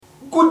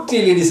Good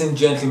day, ladies and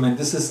gentlemen.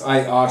 This is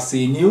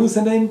IRC News,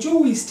 and I'm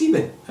Joey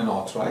Stephen, an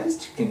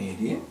authorized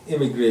Canadian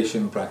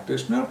immigration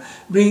practitioner,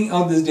 bringing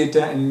out this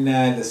data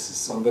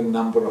analysis on the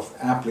number of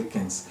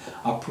applicants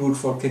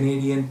approved for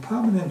Canadian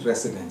permanent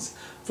residence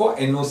for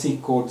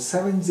NOC code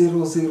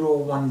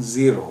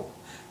 70010,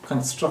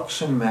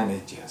 construction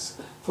managers,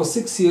 for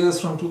 6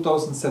 years from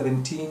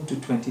 2017 to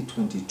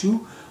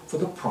 2022 for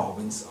the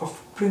province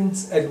of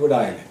Prince Edward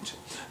Island.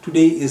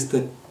 Today is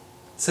the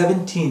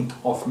 17th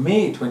of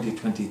May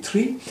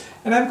 2023,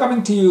 and I'm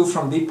coming to you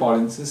from the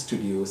Polinsys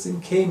Studios in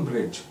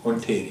Cambridge,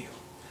 Ontario.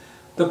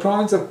 The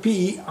province of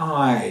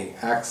PEI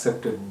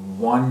accepted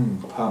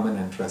one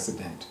permanent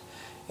resident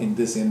in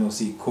this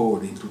NOC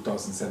code in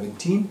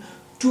 2017,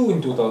 two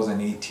in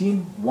 2018,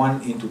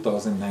 one in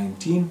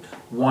 2019,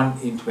 one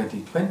in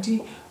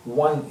 2020,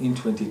 one in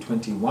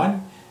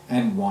 2021,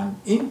 and one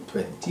in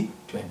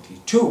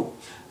 2022.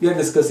 We are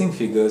discussing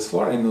figures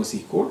for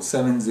NOC code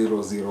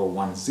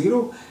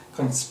 70010,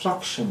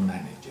 construction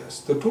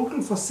managers. The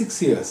total for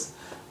 6 years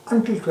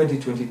until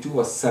 2022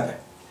 was 7,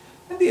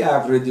 and the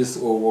average is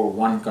over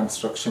one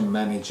construction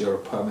manager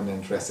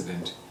permanent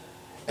resident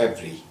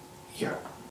every year.